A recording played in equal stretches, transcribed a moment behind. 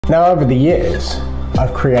Now, over the years,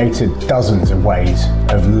 I've created dozens of ways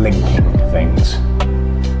of linking things.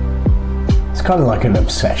 It's kind of like an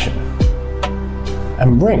obsession.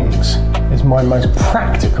 And rings is my most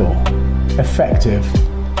practical, effective,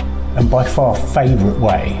 and by far favourite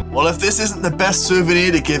way. Well, if this isn't the best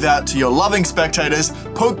souvenir to give out to your loving spectators,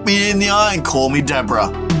 poke me in the eye and call me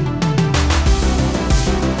Deborah.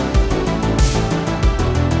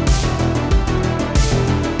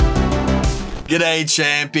 G'day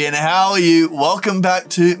champion, how are you? Welcome back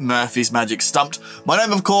to Murphy's Magic Stumped. My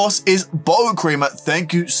name of course is Bo Creamer.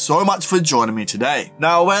 Thank you so much for joining me today.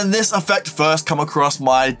 Now when this effect first came across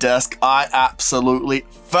my desk, I absolutely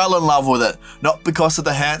fell in love with it. Not because of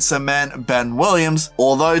the handsome man Ben Williams,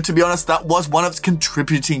 although to be honest that was one of its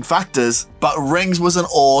contributing factors, but rings was an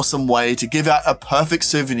awesome way to give out a perfect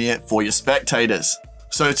souvenir for your spectators.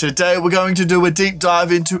 So today we're going to do a deep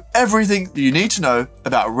dive into everything that you need to know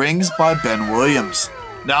about Rings by Ben Williams.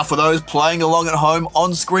 Now for those playing along at home,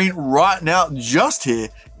 on screen right now, just here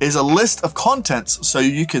is a list of contents so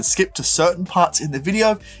you can skip to certain parts in the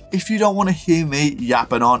video if you don't want to hear me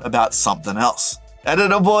yapping on about something else.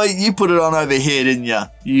 Editor boy, you put it on over here, didn't ya?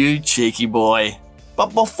 You cheeky boy.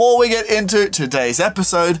 But before we get into today's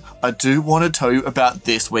episode, I do want to tell you about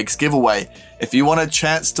this week's giveaway. If you want a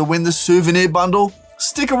chance to win the souvenir bundle,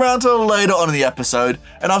 stick around till later on in the episode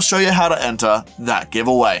and I'll show you how to enter that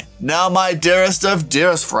giveaway. Now my dearest of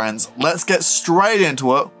dearest friends, let's get straight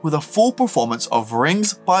into it with a full performance of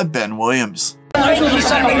Rings by Ben Williams. Yeah, what's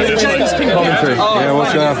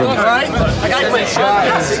going to happen? Alright,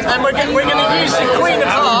 and we're going to use the Queen of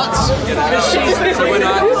Hearts because she's the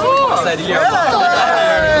winner. Do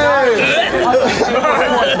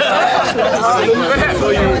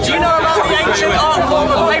you know about the ancient art form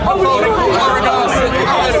of paper folding called origami?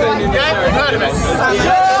 Yeah, you've heard of it?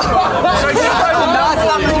 So you know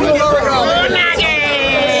something called origami?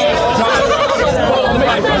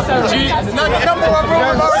 Number one rule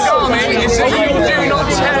of origami is that you do not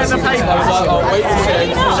tear the paper.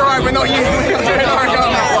 It's alright, we're not doing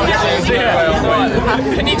origami.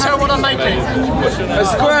 Can you tell what I'm making? A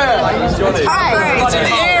square. It's an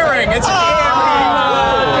earring. It's an earring.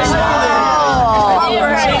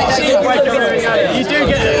 You do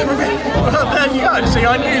get it. Well, there you go. See,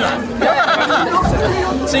 I knew that.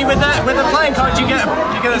 See, with the playing card, you get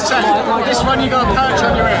a set. This one, you got a perch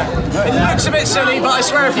on your ear. It looks a bit silly, but I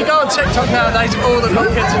swear, if you go on TikTok nowadays, all the cool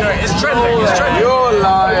kids are doing it. It's trending. It's trending. You're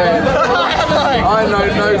lying. I know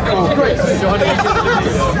no cool.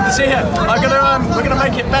 See here, we're gonna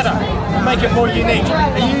make it better, make it more unique.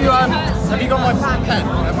 Are you have you got my pen?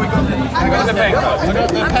 Have we got the pen? I got the pen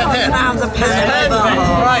here. The pen.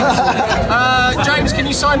 Right. James, can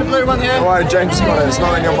you sign the blue one here? Alright, James got it. It's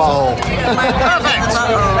not in your bottle. Perfect.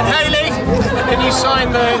 And Hayley, can you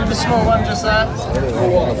sign the small one just there?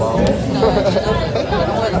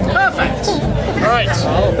 Perfect. Right.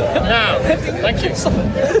 Now, thank you. Here's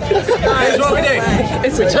what we do.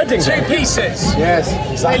 It's pretending. Two pieces. Yes.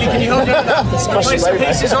 Hayley, can you hold it? Place the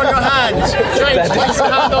pieces on your hands. James, place the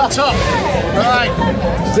hand on top. Right.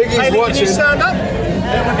 Hayley, can you stand up?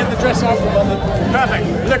 Then we'll get the dress off. Perfect.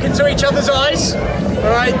 Look into each other's eyes.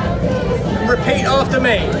 Alright. Repeat after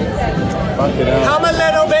me. Come a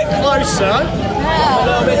little bit closer. A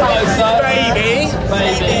little bit closer. Baby.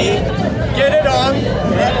 Get it on.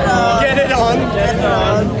 Get it on.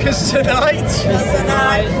 Because tonight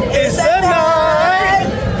is the night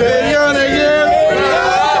that you're gonna give.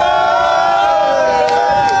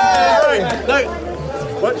 No.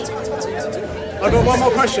 What? I've got one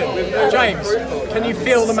more question. James, can you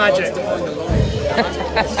feel the magic?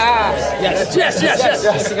 Yes.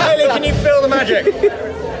 Hayley, can you feel the magic?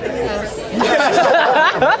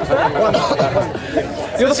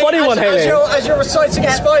 You're the funny one, Hayley. As you're reciting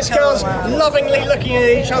the Spice Girls, lovingly looking at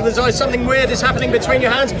each other's eyes, something weird is happening between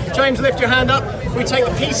your hands. James, lift your hand up. We take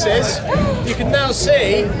the pieces. You can now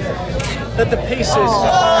see that the pieces.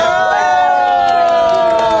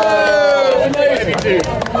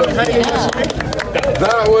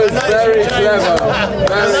 That was very clever.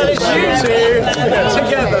 And that is you two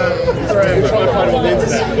together.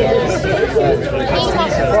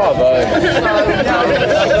 Bravo.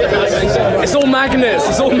 It's all magnets.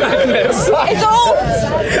 It's all magnets. It's all.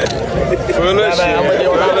 Foolish.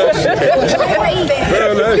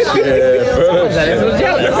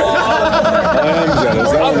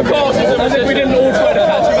 Of course, as if we didn't all try to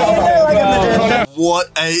catch it. What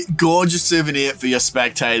a gorgeous souvenir for your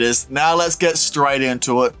spectators. Now let's get straight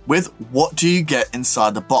into it with what do you get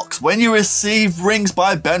inside the box. When you receive Rings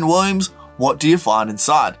by Ben Williams, what do you find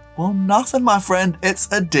inside? Well, nothing, my friend. It's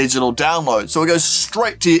a digital download. So it goes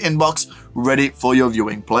straight to your inbox, ready for your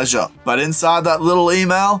viewing pleasure. But inside that little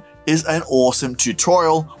email is an awesome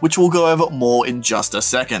tutorial, which we'll go over more in just a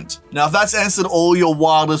second. Now, if that's answered all your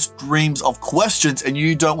wildest dreams of questions and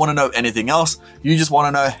you don't want to know anything else, you just want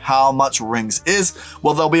to know how much rings is,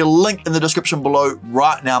 well, there'll be a link in the description below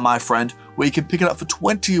right now, my friend, where you can pick it up for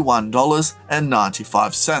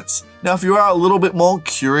 $21.95. Now, if you are a little bit more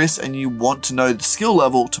curious and you want to know the skill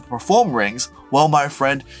level to perform rings, well, my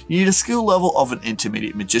friend, you need a skill level of an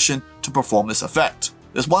intermediate magician to perform this effect.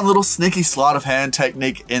 There's one little sneaky sleight of hand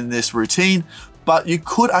technique in this routine, but you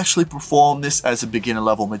could actually perform this as a beginner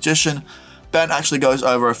level magician. Ben actually goes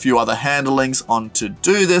over a few other handlings on to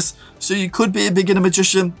do this, so you could be a beginner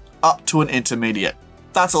magician up to an intermediate.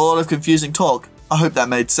 That's a lot of confusing talk. I hope that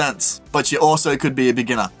made sense. But you also could be a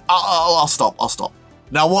beginner. I'll stop.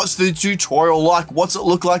 Now, what's the tutorial like? What's it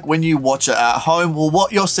look like when you watch it at home? Well,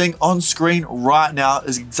 what you're seeing on screen right now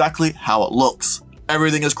is exactly how it looks.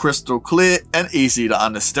 Everything is crystal clear and easy to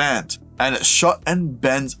understand. And it's shot in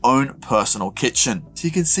Ben's own personal kitchen. So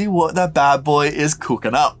you can see what that bad boy is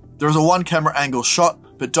cooking up. There is a one camera angle shot,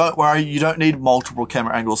 but don't worry, you don't need multiple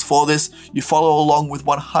camera angles for this. You follow along with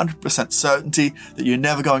 100% certainty that you're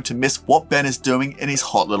never going to miss what Ben is doing in his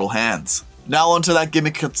hot little hands. Now onto that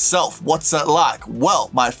gimmick itself. What's it like? Well,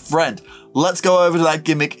 my friend, let's go over to that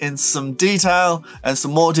gimmick in some detail and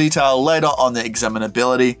some more detail later on the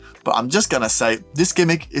examinability. But I'm just gonna say this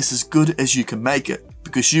gimmick is as good as you can make it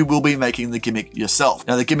because you will be making the gimmick yourself.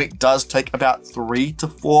 Now the gimmick does take about 3 to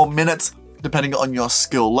 4 minutes depending on your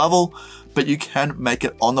skill level, but you can make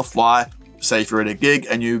it on the fly. Say if you're at a gig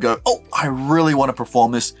and you go, oh, I really want to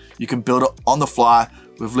perform this, you can build it on the fly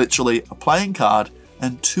with literally a playing card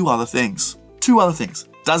and two other things.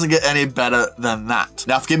 Doesn't get any better than that.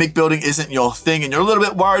 Now, if gimmick building isn't your thing and you're a little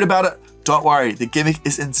bit worried about it, don't worry, the gimmick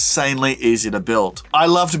is insanely easy to build. I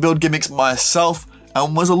love to build gimmicks myself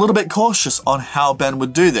and was a little bit cautious on how Ben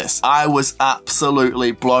would do this. I was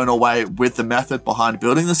absolutely blown away with the method behind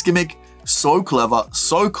building this gimmick. So clever,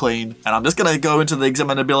 so clean, and I'm just gonna go into the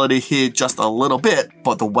examinability here just a little bit,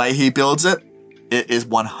 but the way he builds it, it is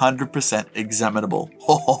 100% examinable.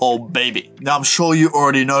 Oh, baby. Now, I'm sure you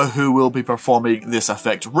already know who will be performing this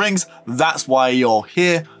effect rings. That's why you're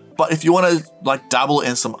here. But if you want to like dabble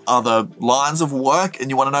in some other lines of work and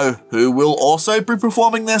you want to know who will also be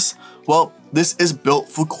performing this, well, this is built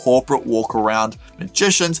for corporate walk-around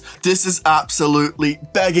magicians. This is absolutely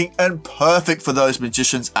begging and perfect for those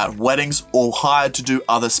magicians at weddings or hired to do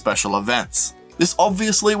other special events. This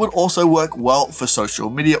obviously would also work well for social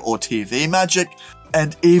media or TV magic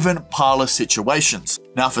and even parlor situations.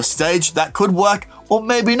 Now for stage, that could work or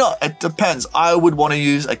maybe not, it depends. I would want to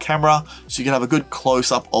use a camera so you can have a good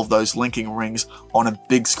close-up of those linking rings on a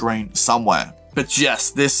big screen somewhere. But yes,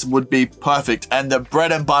 this would be perfect and the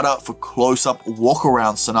bread and butter for close-up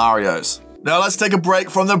walk-around scenarios. Now let's take a break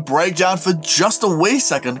from the breakdown for just a wee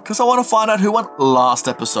second because I want to find out who won last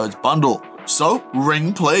episode's bundle. So,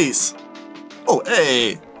 ring please. Oh,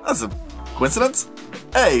 hey, that's a coincidence.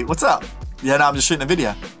 Hey, what's up? Yeah, nah, I'm just shooting a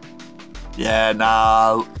video. Yeah,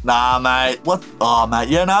 nah, mate. What? Oh, mate,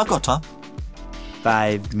 yeah, nah, I've got time.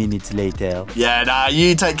 5 minutes later. Yeah, nah,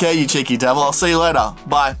 you take care, you cheeky devil. I'll see you later.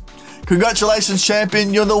 Bye. Congratulations,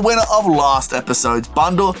 champion. You're the winner of last episode's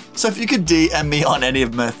bundle. So if you could DM me on any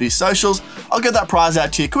of Murphy's socials, I'll get that prize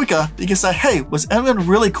out to you quicker. You can say, hey, was anyone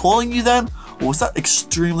really calling you then? Or was that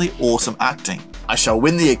extremely awesome acting? I shall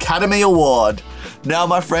win the Academy Award. Now,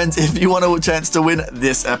 my friends, if you want a chance to win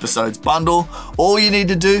this episode's bundle, all you need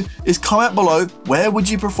to do is comment below, where would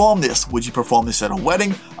you perform this? Would you perform this at a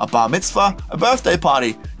wedding, a bar mitzvah, a birthday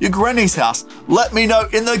party, your granny's house? Let me know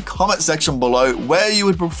in the comment section below where you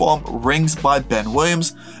would perform Rings by Ben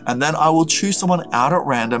Williams, and then I will choose someone out at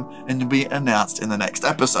random and you'll be announced in the next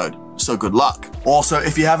episode. So good luck. Also,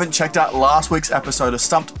 if you haven't checked out last week's episode of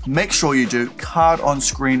Stumped, make sure you do. Card on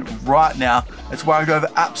screen right now. It's where I go over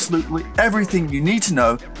absolutely everything you need to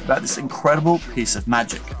know about this incredible piece of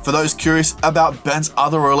magic. For those curious about Ben's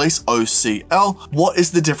other release, OCL, what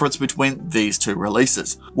is the difference between these two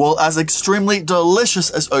releases? Well, as extremely delicious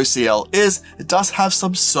as OCL is, it does have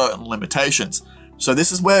some certain limitations. So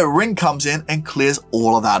this is where Ring comes in and clears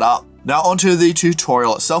all of that up. Now onto the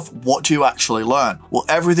tutorial itself. What do you actually learn? Well,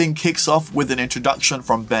 everything kicks off with an introduction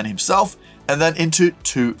from Ben himself and then into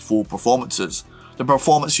 2 full performances. The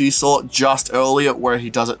performance you saw just earlier where he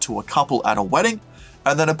does it to a couple at a wedding,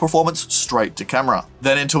 and then a performance straight to camera.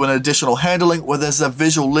 Then into an additional handling where there's a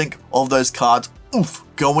visual link of those cards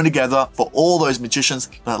going together for all those magicians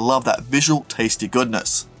that love that visual tasty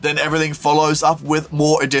goodness. Then everything follows up with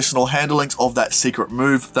more additional handlings of that secret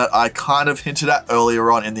move that I kind of hinted at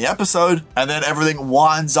earlier on in the episode, and then everything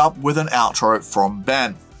winds up with an outro from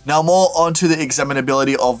Ben. Now more onto the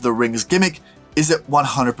examinability of the rings gimmick. Is it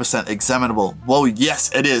 100% examinable? Well, yes,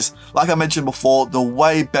 it is. Like I mentioned before, the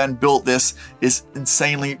way Ben built this is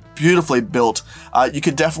insanely beautifully built. You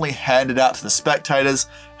can definitely hand it out to the spectators,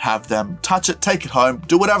 have them touch it, take it home,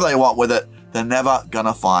 do whatever they want with it. They're never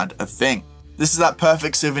gonna find a thing. This is that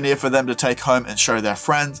perfect souvenir for them to take home and show their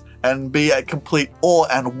friends and be at complete awe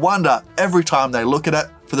and wonder every time they look at it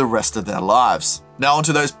for the rest of their lives. Now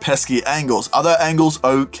onto those pesky angles. Are their angles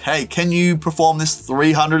okay? Can you perform this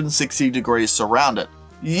 360 degrees surrounded?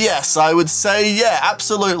 Yes, I would say yeah,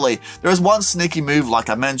 absolutely. There is one sneaky move,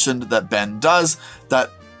 like I mentioned, that Ben does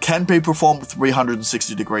that can be performed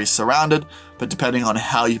 360 degrees surrounded, but depending on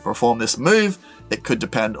how you perform this move, it could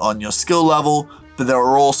depend on your skill level, but there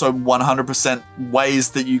are also 100%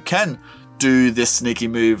 ways that you can do this sneaky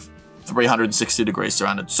move 360 degrees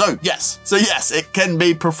surrounded. So yes, it can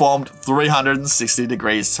be performed 360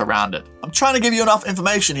 degrees surrounded. I'm trying to give you enough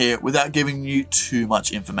information here without giving you too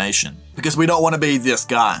much information, because we don't want to be this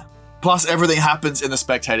guy. Plus everything happens in the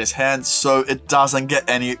spectator's hands, so it doesn't get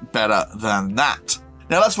any better than that.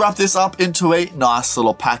 Now let's wrap this up into a nice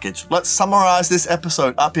little package. Let's summarize this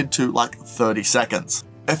episode up into like 30 seconds.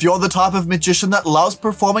 If you're the type of magician that loves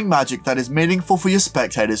performing magic that is meaningful for your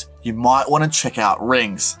spectators, you might want to check out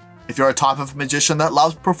rings. If you're a type of magician that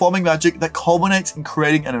loves performing magic that culminates in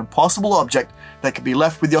creating an impossible object that can be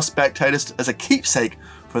left with your spectators as a keepsake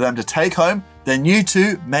for them to take home, then you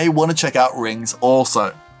too may want to check out rings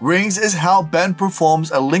also. Rings is how Ben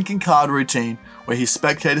performs a linking card routine where his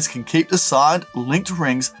spectators can keep the signed linked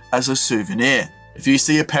rings as a souvenir. If you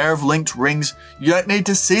see a pair of linked rings, you don't need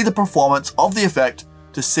to see the performance of the effect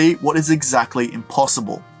to see what is exactly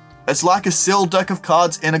impossible. It's like a sealed deck of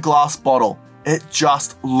cards in a glass bottle. It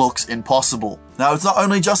just looks impossible. Now it's not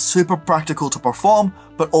only just super practical to perform,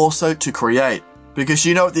 but also to create. Because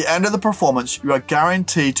you know at the end of the performance, you are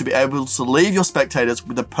guaranteed to be able to leave your spectators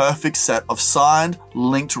with a perfect set of signed,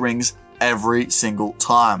 linked rings every single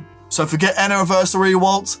time. So forget Anniversary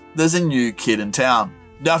Waltz, there's a new kid in town.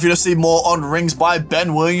 Now if you want to see more on rings by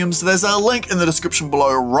Ben Williams, there's a link in the description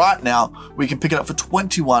below right now where you can pick it up for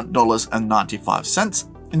 $21.95.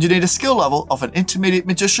 And you need a skill level of an intermediate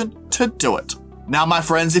magician to do it. Now my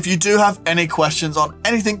friends, if you do have any questions on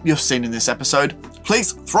anything you've seen in this episode,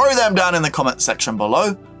 please throw them down in the comment section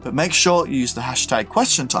below, but make sure you use the hashtag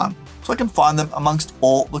question time so I can find them amongst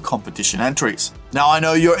all the competition entries. Now I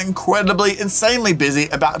know you're incredibly, insanely busy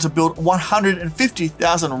about to build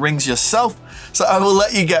 150,000 rings yourself, so I will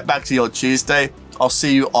let you get back to your Tuesday. I'll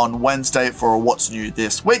see you on Wednesday for What's New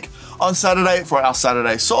This Week, on Saturday for our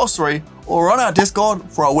Saturday Sorcery, or on our Discord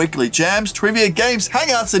for our weekly jams, trivia, games,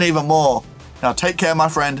 hangouts, and even more. Now take care, my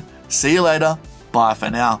friend. See you later. Bye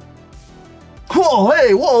for now. Whoa,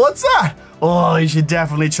 hey, whoa, what's that? Oh, you should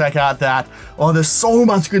definitely check out that. Oh, there's so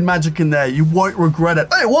much good magic in there. You won't regret it.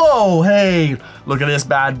 Hey, whoa, hey, look at this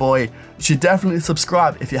bad boy. You should definitely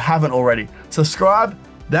subscribe if you haven't already. Subscribe,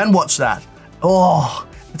 then watch that. Oh,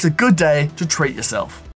 it's a good day to treat yourself.